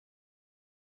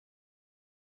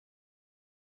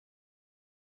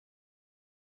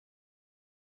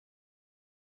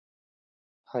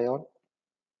Hi all,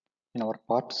 in our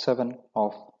part 7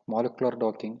 of molecular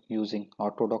docking using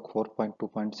AutoDock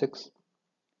 4.2.6,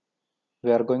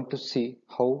 we are going to see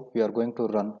how we are going to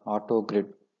run AutoGrid.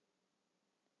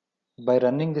 By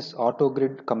running this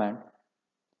AutoGrid command,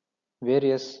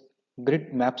 various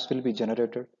grid maps will be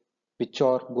generated which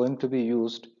are going to be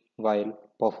used while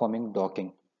performing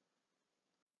docking.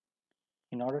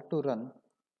 In order to run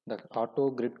the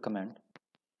AutoGrid command,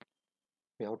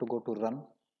 we have to go to run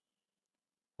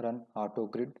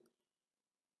AutoGrid,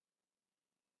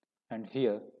 and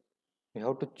here we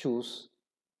have to choose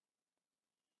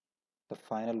the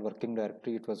final working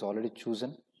directory. It was already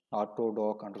chosen,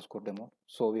 AutoDock_demo.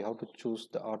 So we have to choose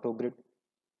the AutoGrid.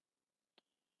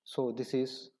 So this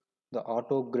is the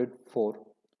AutoGrid 4.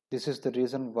 This is the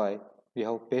reason why we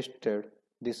have pasted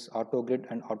this AutoGrid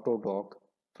and AutoDock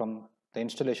from the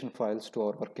installation files to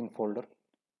our working folder.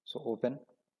 So open,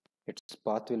 its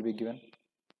path will be given,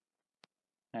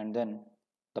 and then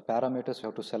the parameters we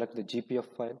have to select the GPF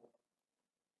file,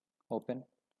 open,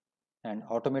 and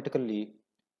automatically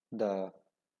the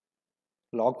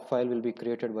log file will be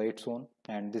created by its own,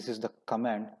 and this is the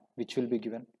command which will be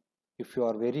given. If you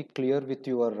are very clear with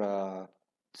your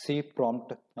C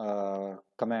prompt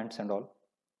commands and all,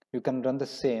 you can run the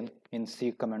same in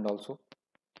C command also,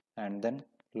 and then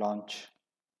launch.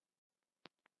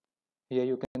 Here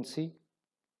you can see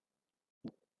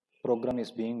program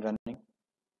is being running.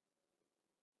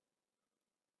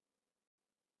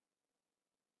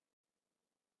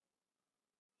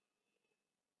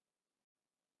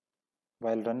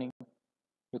 While running,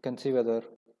 you can see whether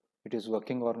it is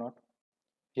working or not.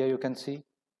 Here you can see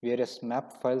various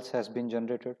map files has been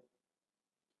generated.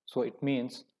 So it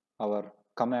means our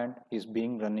command is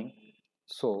being running.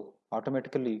 So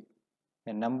automatically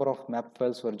a number of map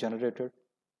files were generated.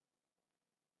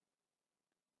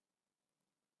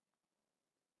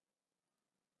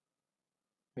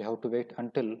 We have to wait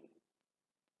until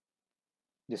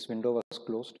this window was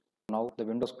closed. Now the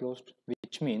window is closed,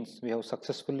 which means we have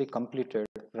successfully completed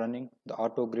running the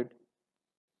AutoGrid.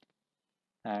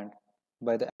 And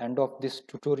by the end of this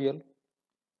tutorial,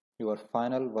 your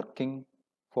final working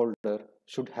folder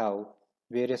should have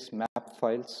various map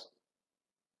files.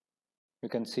 You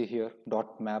can see here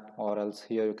 .map, or else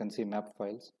here you can see map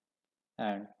files.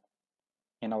 And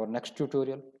in our next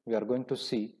tutorial, we are going to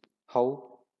see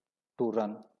how to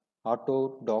run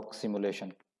AutoDock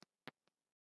simulation.